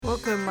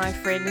Welcome, my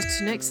friend,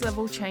 to Next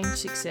Level Change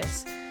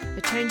Success,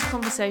 a change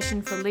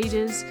conversation for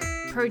leaders,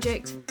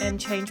 project and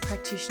change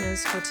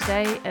practitioners for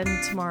today and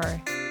tomorrow.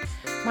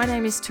 My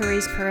name is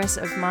Therese Perez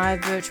of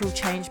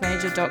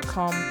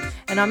myvirtualchangemanager.com,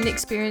 and I'm an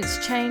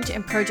experienced change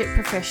and project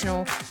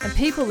professional and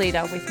people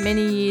leader with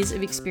many years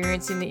of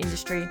experience in the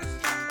industry.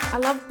 I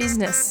love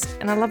business,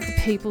 and I love the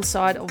people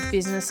side of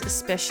business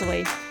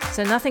especially.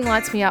 So nothing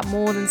lights me up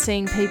more than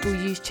seeing people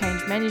use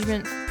change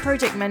management,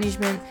 project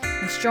management,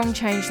 and strong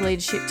change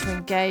leadership to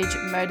engage,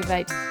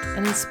 motivate,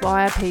 and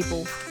inspire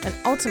people, and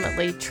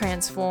ultimately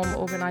transform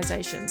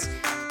organisations.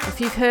 If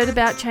you've heard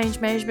about change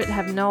management and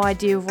have no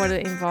idea of what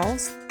it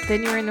involves,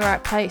 then you're in the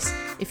right place.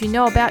 If you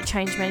know about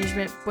change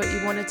management, but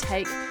you want to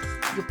take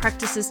your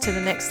practices to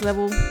the next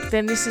level,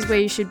 then this is where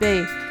you should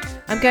be.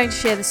 I'm going to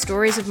share the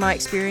stories of my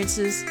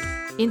experiences,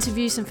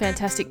 interview some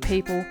fantastic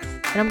people,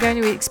 and I'm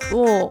going to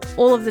explore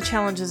all of the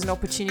challenges and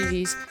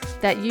opportunities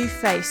that you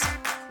face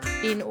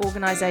in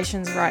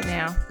organisations right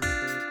now.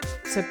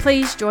 So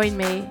please join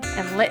me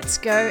and let's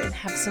go and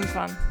have some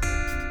fun.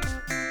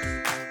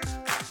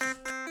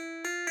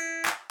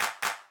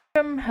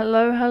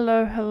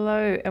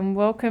 Hello, and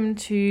welcome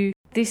to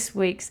this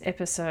week's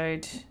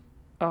episode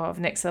of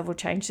Next Level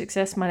Change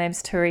Success. My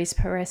name's Therese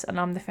Perez and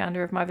I'm the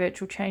founder of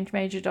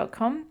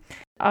myvirtualchangemanager.com.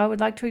 I would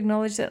like to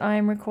acknowledge that I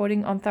am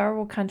recording on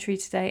Tharawal country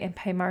today and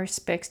pay my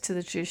respects to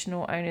the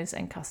traditional owners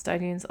and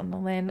custodians on the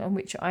land on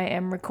which I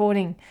am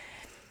recording.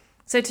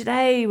 So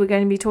today we're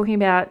going to be talking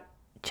about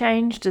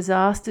change,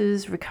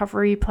 disasters,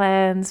 recovery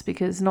plans,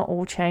 because not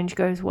all change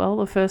goes well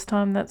the first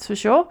time, that's for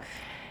sure.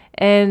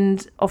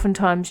 And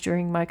oftentimes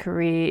during my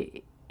career,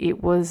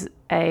 it was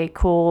a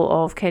call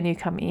of, can you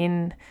come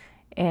in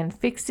and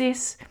fix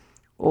this?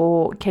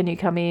 Or can you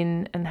come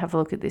in and have a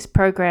look at this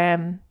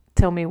program?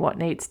 Tell me what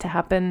needs to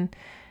happen.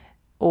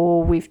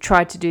 Or we've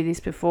tried to do this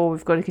before.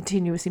 We've got a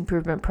continuous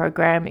improvement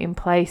program in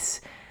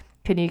place.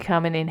 Can you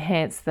come and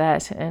enhance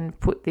that and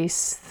put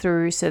this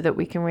through so that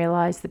we can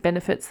realize the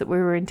benefits that we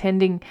were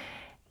intending?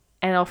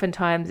 And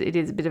oftentimes it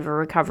is a bit of a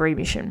recovery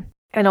mission.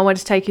 And I want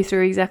to take you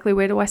through exactly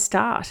where do I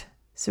start.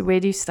 So where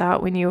do you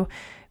start when you're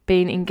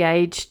being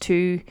engaged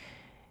to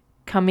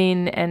come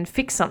in and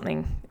fix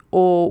something,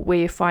 or where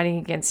you're fighting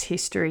against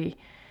history?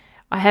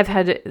 I have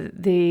had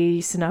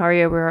the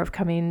scenario where I've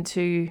come in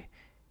to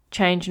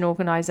change an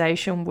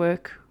organisation,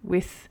 work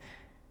with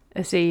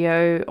a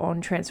CEO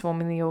on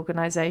transforming the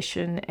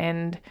organisation,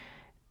 and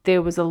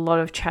there was a lot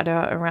of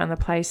chatter around the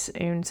place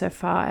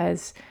insofar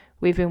as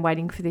we've been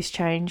waiting for this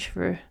change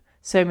for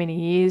so many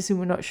years and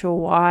we're not sure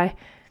why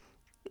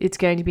it's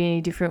going to be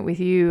any different with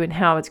you and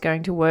how it's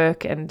going to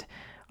work. And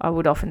I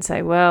would often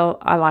say, well,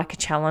 I like a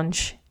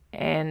challenge,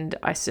 and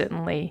I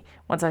certainly,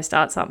 once I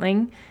start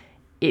something,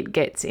 it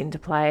gets into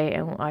play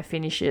and I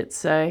finish it.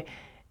 So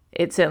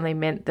it certainly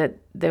meant that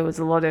there was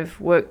a lot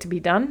of work to be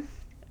done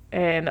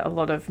and a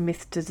lot of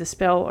myth to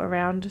dispel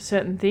around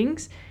certain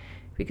things,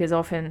 because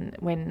often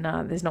when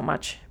there's not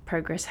much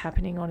progress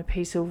happening on a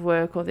piece of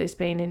work or there's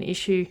been an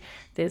issue,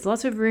 there's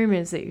lots of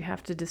rumours that you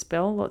have to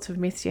dispel, lots of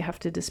myths you have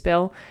to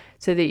dispel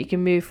so that you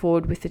can move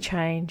forward with the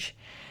change.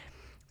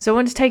 So I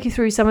want to take you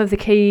through some of the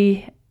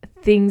key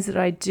things that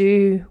I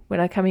do when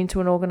I come into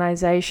an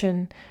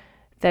organisation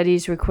that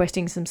is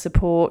requesting some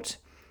support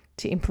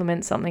to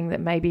implement something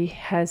that maybe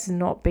has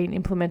not been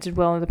implemented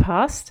well in the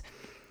past.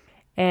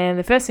 And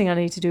the first thing I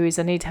need to do is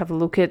I need to have a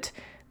look at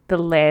the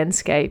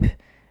landscape.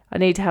 I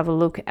need to have a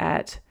look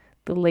at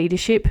the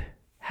leadership,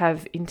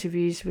 have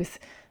interviews with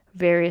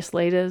various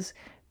leaders,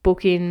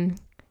 book in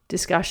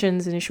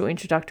discussions, initial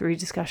introductory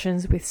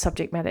discussions with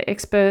subject matter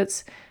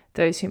experts,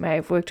 those who may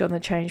have worked on the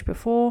change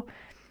before,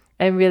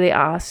 and really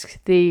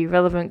ask the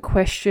relevant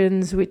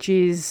questions, which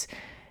is,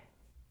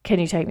 can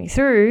you take me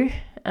through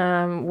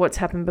what's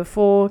happened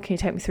before? Can you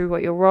take me through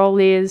what your role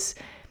is?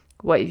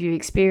 What have you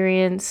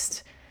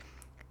experienced?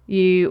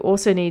 You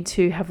also need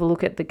to have a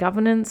look at the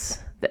governance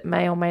that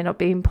may or may not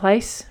be in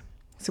place.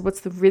 So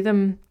what's the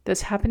rhythm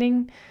that's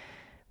happening?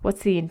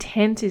 What's the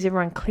intent? Is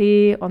everyone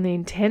clear on the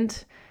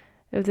intent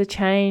of the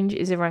change?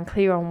 Is everyone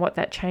clear on what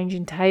that change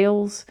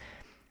entails?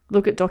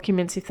 Look at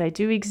documents if they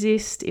do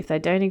exist. If they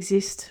don't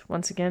exist,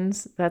 once again,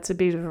 that's a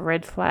bit of a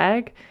red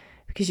flag,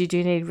 because you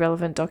do need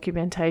relevant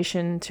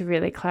documentation to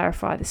really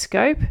clarify the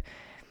scope.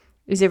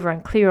 Is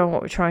everyone clear on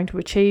what we're trying to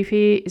achieve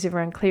here? Is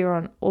everyone clear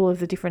on all of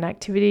the different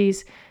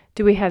activities?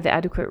 Do we have the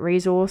adequate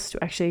resource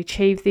to actually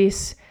achieve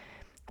this?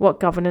 What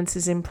governance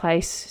is in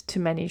place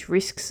to manage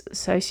risks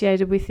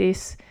associated with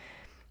this?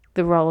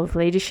 The role of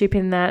leadership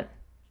in that?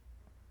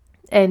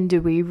 And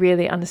do we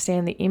really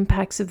understand the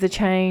impacts of the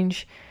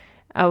change?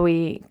 Are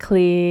we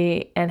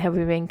clear, and have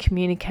we been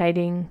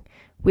communicating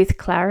with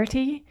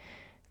clarity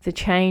the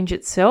change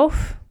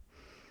itself?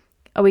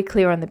 Are we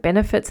clear on the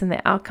benefits and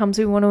the outcomes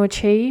we want to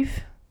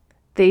achieve?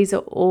 These are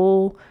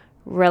all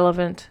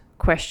relevant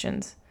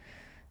questions.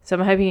 So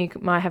I'm hoping you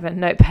might have a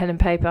notepad and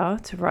paper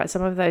to write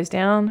some of those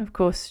down. Of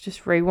course,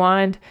 just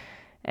rewind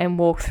and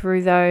walk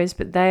through those,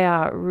 but they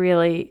are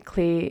really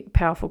clear,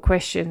 powerful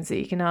questions that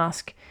you can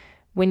ask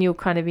when you're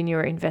kind of in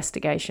your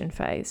investigation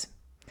phase.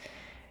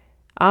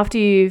 After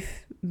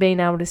you've been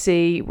able to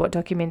see what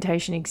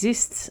documentation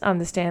exists,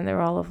 understand the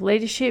role of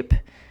leadership,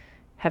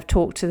 have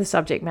talked to the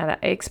subject matter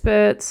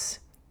experts,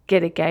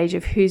 get a gauge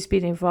of who's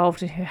been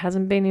involved and who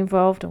hasn't been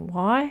involved and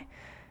why,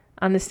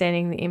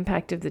 understanding the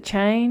impact of the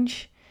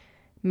change,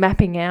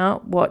 mapping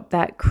out what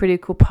that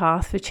critical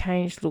path for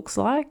change looks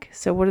like.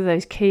 So what are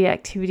those key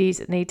activities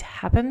that need to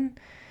happen,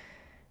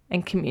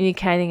 and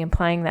communicating and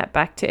playing that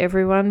back to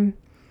everyone.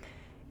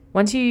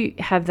 Once you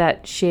have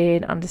that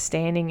shared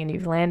understanding and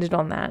you've landed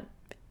on that,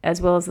 as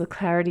well as the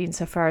clarity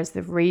insofar as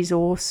the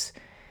resource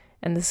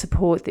and the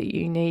support that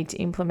you need to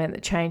implement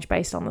the change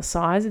based on the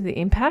size of the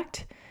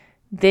impact,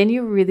 then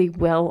you're really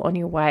well on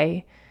your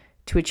way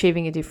to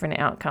achieving a different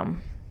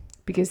outcome,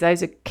 because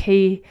those are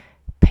key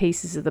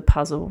pieces of the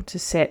puzzle to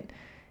set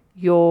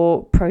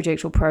your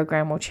project or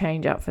program or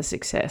change up for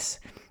success.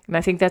 And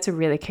I think that's a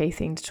really key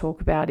thing to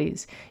talk about,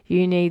 is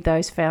you need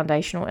those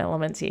foundational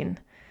elements in.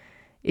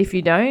 If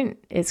you don't,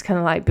 it's kind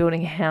of like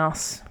building a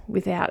house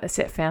without a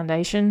set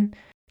foundation.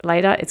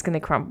 Later, it's going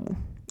to crumble.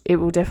 It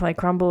will definitely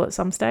crumble at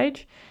some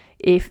stage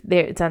if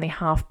it's only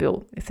half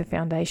built, if the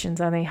foundation's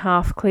only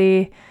half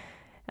clear.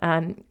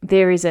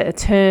 There is a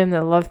term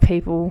that a lot of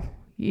people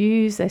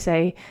use. They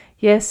say,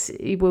 yes,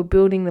 we're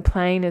building the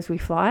plane as we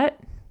fly it.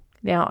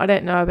 Now, I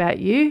don't know about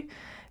you,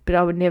 but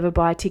I would never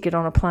buy a ticket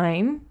on a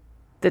plane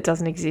that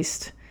doesn't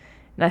exist.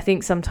 And I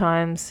think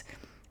sometimes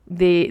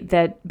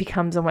that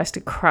becomes almost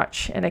a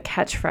crutch and a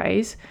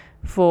catchphrase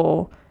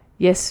for,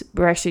 yes,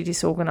 we're actually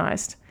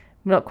disorganized.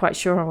 I'm not quite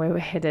sure on where we're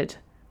headed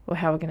or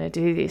how we're going to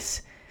do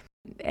this.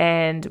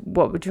 And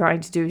what we're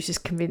trying to do is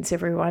just convince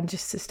everyone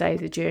just to stay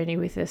the journey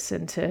with us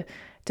and to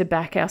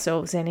back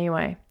ourselves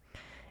anyway.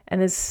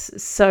 And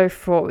it's so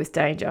fraught with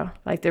danger.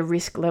 Like, the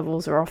risk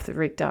levels are off the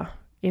Richter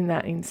in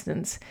that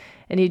instance.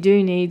 And you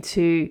do need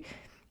to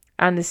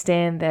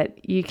understand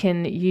that you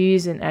can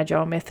use an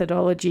agile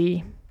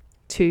methodology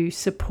to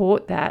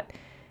support that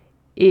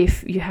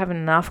if you have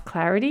enough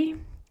clarity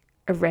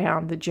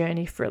around the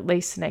journey for at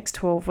least the next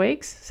 12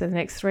 weeks. So the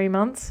next 3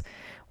 months,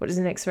 what does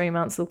the next 3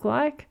 months look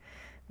like?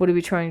 What are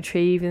we trying to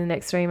achieve in the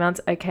next 3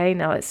 months? Okay,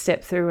 now let's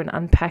step through and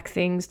unpack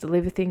things,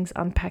 deliver things,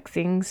 unpack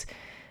things,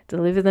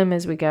 deliver them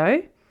as we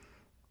go.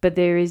 But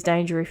there is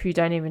danger if you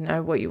don't even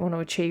know what you want to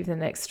achieve the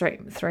next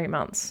 3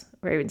 months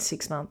or even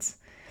 6 months.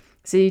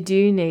 So you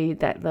do need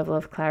that level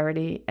of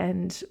clarity,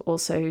 and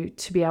also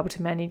to be able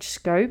to manage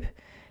scope.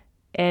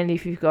 And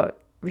if you've got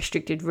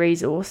restricted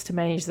resource, to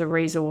manage the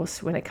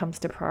resource when it comes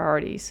to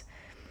priorities.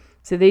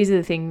 So these are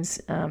the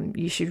things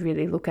you should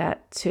really look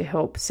at to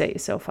help set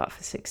yourself up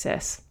for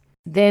success.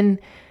 Then,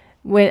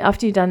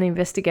 after you've done the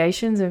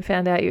investigations and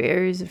found out your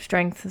areas of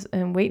strengths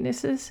and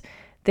weaknesses,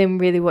 then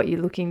really what you're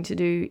looking to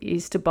do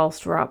is to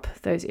bolster up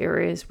those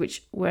areas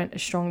which weren't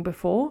as strong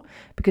before,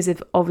 because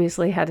they've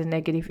obviously had a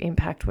negative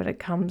impact when it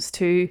comes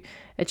to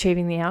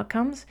achieving the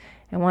outcomes.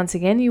 And once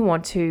again, you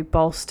want to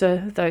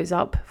bolster those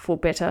up for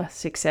better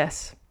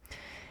success.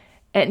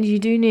 And you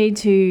do need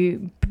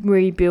to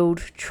rebuild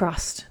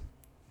trust.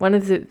 One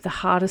of the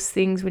hardest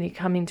things when you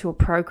come into a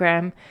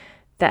program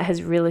that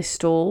has really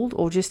stalled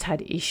or just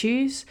had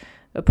issues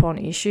upon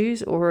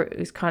issues, or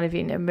is kind of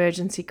in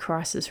emergency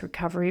crisis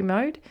recovery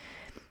mode,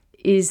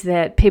 is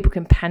that people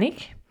can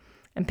panic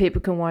and people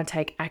can want to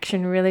take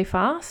action really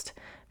fast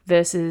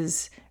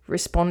versus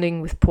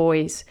responding with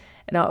poise.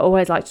 And I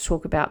always like to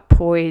talk about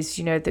poise,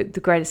 the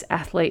greatest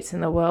athletes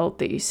in the world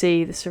that you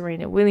see, the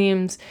Serena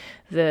Williams,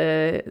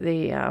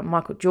 the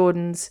Michael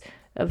Jordans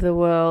of the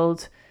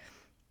world.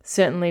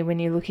 Certainly when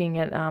you're looking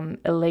at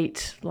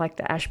elite like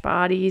the Ash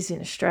Bardys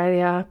in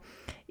Australia,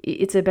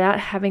 it's about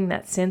having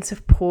that sense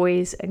of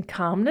poise and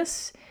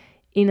calmness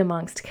in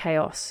amongst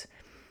chaos.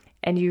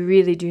 And you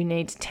really do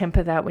need to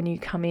temper that when you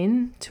come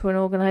in to an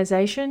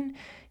organisation.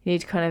 You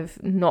need to kind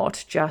of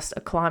not just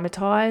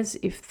acclimatise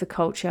if the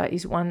culture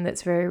is one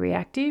that's very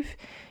reactive.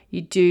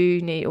 You do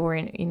need, or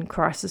in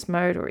crisis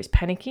mode or is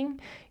panicking,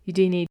 you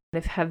do need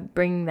to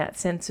bring that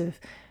sense of,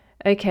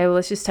 okay, well,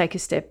 let's just take a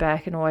step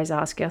back and always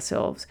ask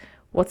ourselves,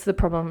 what's the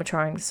problem we're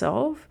trying to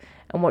solve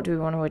and what do we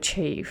want to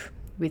achieve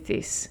with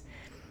this?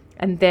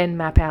 And then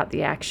map out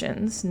the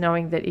actions,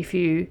 knowing that if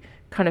you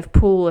kind of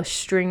pull a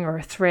string or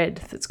a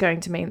thread that's going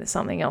to mean that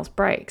something else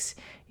breaks,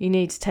 you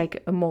need to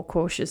take a more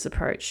cautious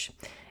approach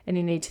and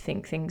you need to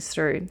think things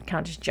through. You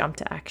can't just jump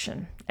to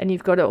action. And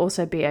you've got to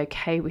also be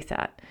okay with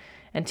that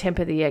and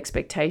temper the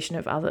expectation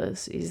of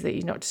others, is that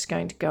you're not just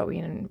going to go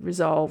in and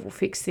resolve or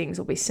fix things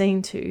or be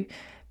seen to,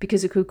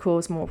 because it could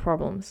cause more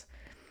problems.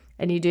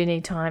 And you do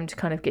need time to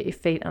kind of get your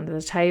feet under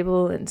the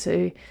table and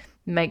to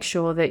make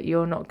sure that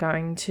you're not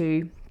going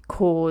to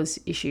cause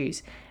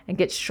issues, and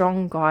get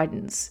strong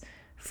guidance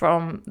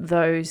from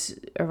those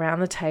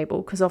around the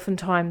table, because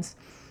oftentimes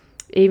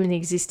even the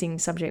existing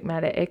subject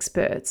matter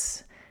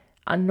experts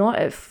are not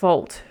at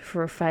fault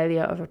for a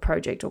failure of a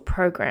project or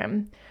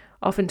program.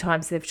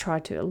 Oftentimes they've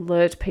tried to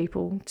alert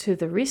people to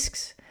the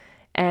risks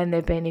and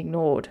they've been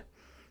ignored.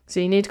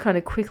 So you need to kind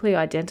of quickly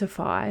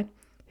identify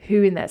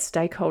who in that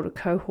stakeholder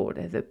cohort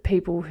are the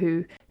people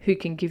who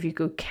can give you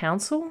good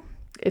counsel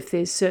if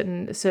there's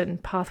a certain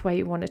pathway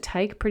you want to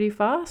take pretty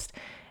fast,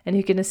 and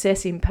who can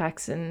assess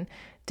impacts and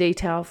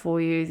detail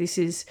for you.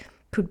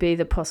 Could be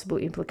the possible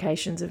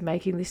implications of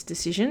making this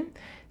decision,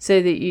 so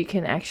that you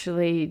can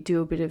actually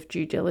do a bit of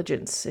due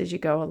diligence as you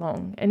go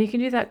along. And you can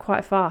do that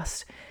quite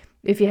fast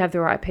if you have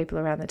the right people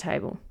around the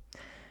table.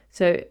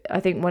 So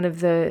I think one of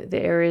the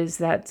areas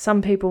that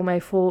some people may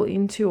fall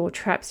into, or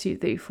traps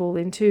that you fall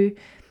into,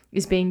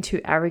 is being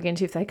too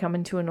arrogant if they come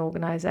into an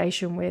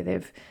organization where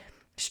they've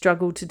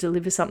struggled to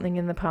deliver something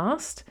in the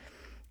past,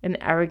 and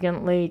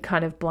arrogantly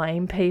kind of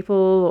blame people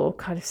or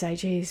kind of say,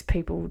 geez,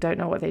 people don't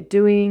know what they're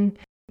doing.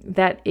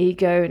 That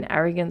ego and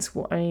arrogance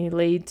will only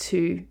lead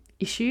to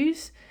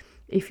issues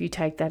if you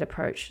take that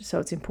approach. So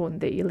it's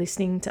important that you're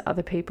listening to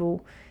other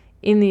people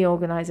in the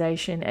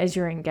organization as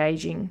you're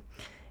engaging,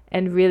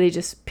 and really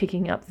just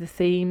picking up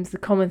the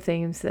common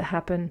themes that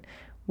happen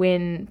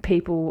when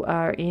people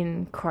are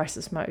in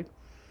crisis mode.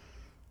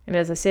 And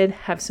as I said,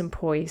 have some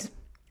poise.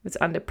 It's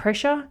under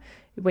pressure.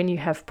 When you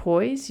have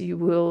poise, you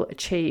will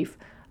achieve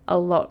a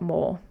lot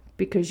more,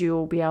 because you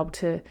will be able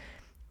to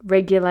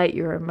regulate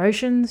your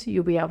emotions.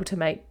 You'll be able to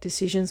make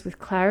decisions with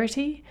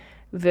clarity,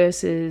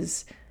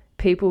 versus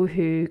people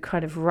who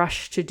kind of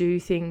rush to do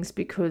things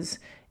because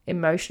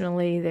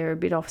emotionally they're a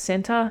bit off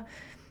center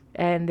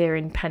and they're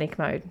in panic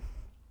mode.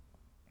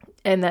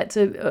 And that's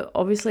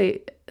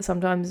obviously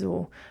sometimes,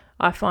 or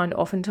I find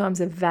oftentimes,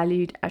 a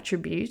valued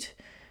attribute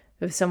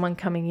of someone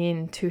coming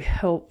in to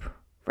help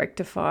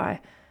rectify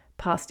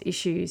past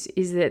issues,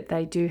 is that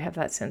they do have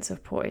that sense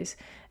of poise,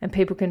 and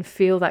people can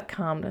feel that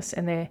calmness,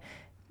 and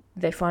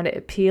they find it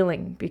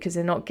appealing, because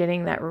they're not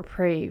getting that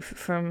reprieve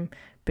from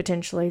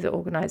potentially the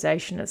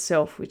organization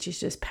itself, which is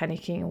just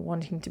panicking and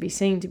wanting to be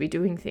seen to be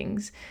doing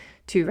things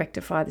to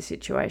rectify the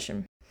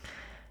situation.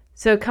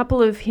 So a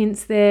couple of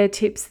hints there,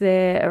 tips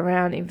there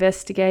around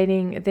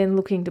investigating, then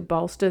looking to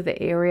bolster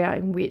the area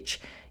in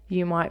which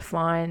you might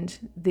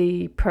find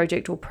the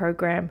project or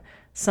program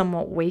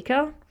somewhat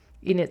weaker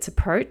in its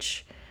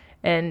approach.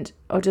 And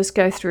I'll just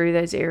go through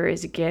those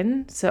areas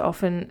again. So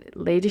often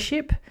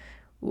leadership.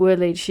 Were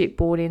leadership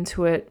bought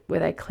into it? Were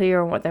they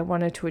clear on what they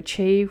wanted to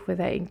achieve? Were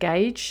they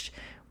engaged?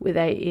 Were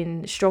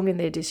they strong in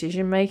their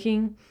decision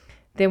making?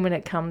 Then when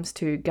it comes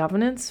to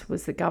governance,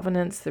 was the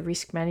governance, the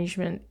risk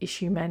management,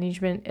 issue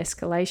management,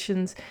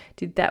 escalations,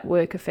 did that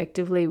work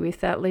effectively with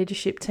that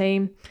leadership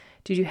team?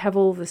 Did you have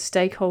all the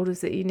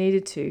stakeholders that you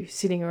needed to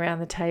sitting around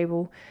the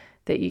table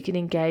that you can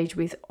engage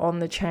with on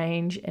the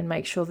change and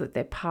make sure that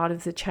they're part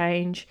of the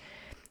change?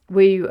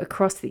 Were you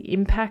across the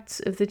impacts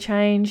of the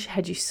change?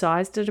 Had you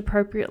sized it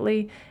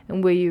appropriately?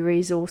 And were you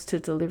resourced to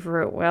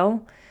deliver it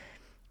well?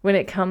 When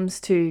it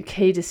comes to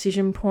key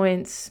decision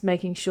points,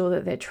 making sure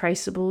that they're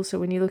traceable. So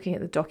when you're looking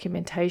at the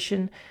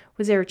documentation,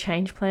 was there a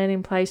change plan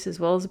in place as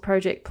well as a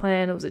project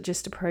plan, or was it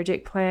just a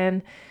project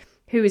plan?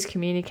 Who is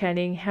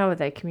communicating? How are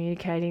they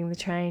communicating the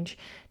change?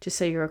 Just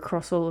so you're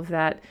across all of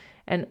that,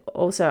 and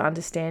also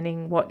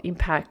understanding what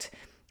impact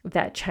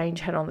that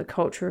change had on the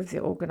culture of the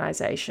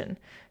organization.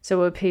 So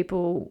were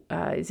people,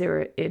 is there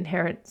an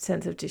inherent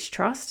sense of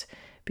distrust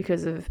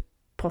because of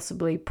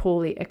possibly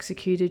poorly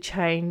executed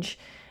change?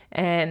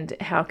 And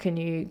how can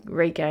you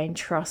regain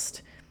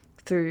trust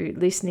through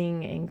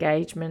listening,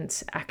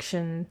 engagements,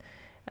 action,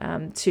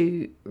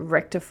 to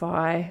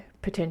rectify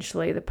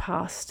potentially the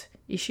past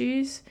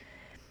issues?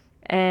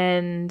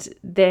 And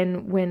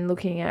then when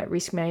looking at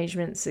risk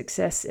management,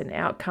 success and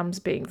outcomes,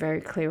 being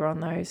very clear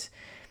on those.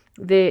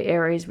 They're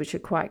areas which are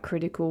quite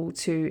critical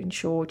to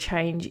ensure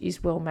change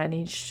is well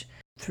managed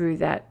through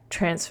that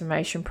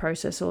transformation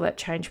process or that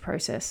change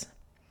process.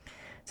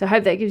 So I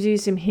hope that gives you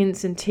some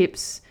hints and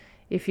tips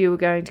if you were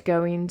going to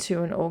go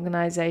into an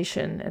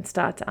organization and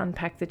start to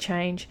unpack the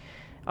change.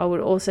 I would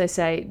also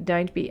say,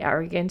 don't be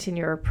arrogant in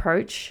your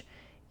approach.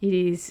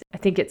 I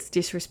think it's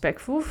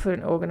disrespectful for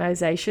an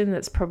organization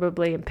that's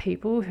probably, and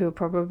people who are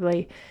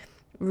probably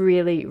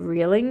really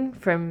reeling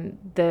from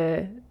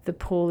the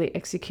poorly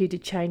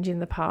executed change in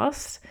the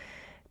past.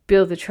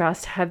 Build the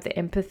trust, have the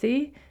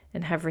empathy,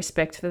 and have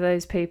respect for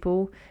those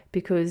people,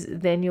 because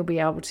then you'll be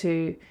able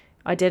to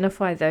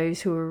identify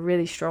those who are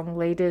really strong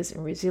leaders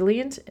and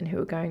resilient and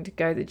who are going to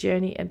go the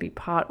journey and be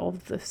part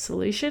of the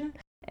solution,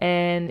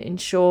 and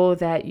ensure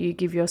that you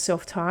give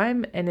yourself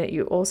time and that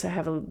you also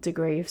have a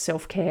degree of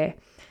self-care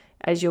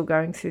as you're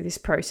going through this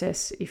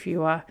process. If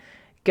you are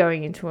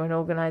going into an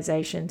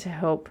organization to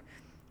help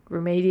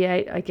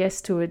remediate, I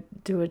guess, to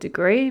a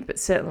degree, but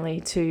certainly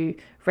to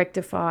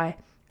rectify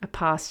a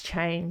past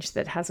change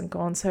that hasn't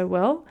gone so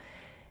well.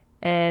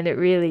 And it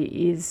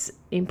really is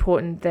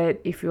important that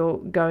if you're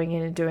going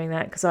in and doing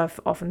that, because I've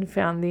often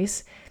found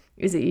this,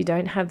 is that if you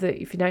don't have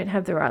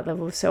the right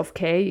level of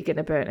self-care, you're going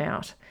to burn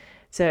out.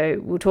 So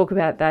we'll talk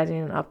about that in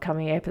an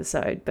upcoming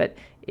episode, but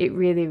it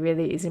really,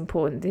 really is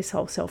important, this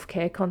whole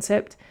self-care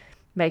concept,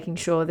 making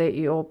sure that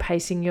you're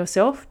pacing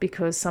yourself,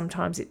 because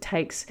sometimes it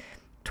takes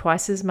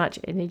twice as much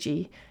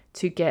energy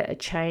to get a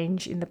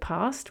change in the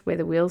past where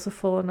the wheels are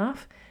fallen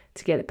off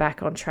to get it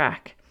back on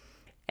track.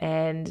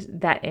 And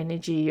that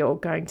energy you're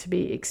going to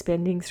be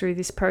expending through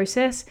this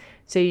process.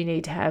 So you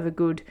need to have a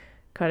good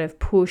kind of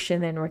push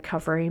and then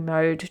recovery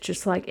mode,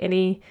 just like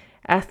any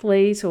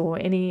athlete or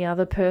any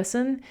other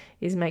person,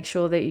 is make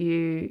sure that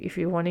you, if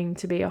you're wanting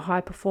to be a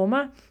high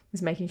performer,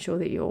 is making sure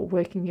that you're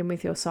working in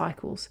with your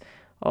cycles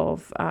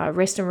of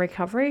rest and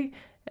recovery,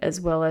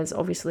 as well as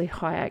obviously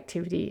high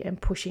activity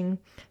and pushing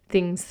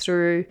things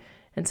through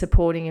and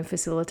supporting and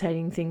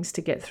facilitating things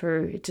to get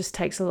through. It just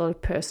takes a lot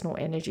of personal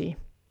energy.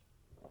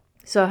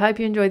 So I hope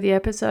you enjoyed the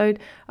episode.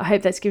 I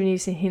hope that's given you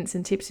some hints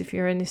and tips if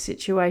you're in this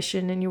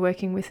situation and you're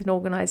working with an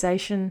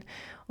organisation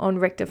on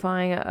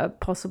rectifying a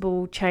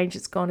possible change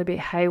that's gone a bit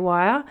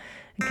haywire.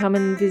 And come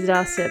and visit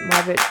us at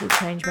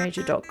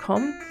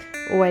myvirtualchangemajor.com.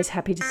 Always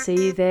happy to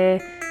see you there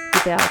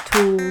with our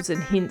tools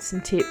and hints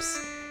and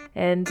tips.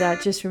 And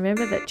just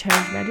remember that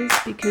change matters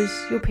because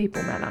your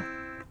people matter.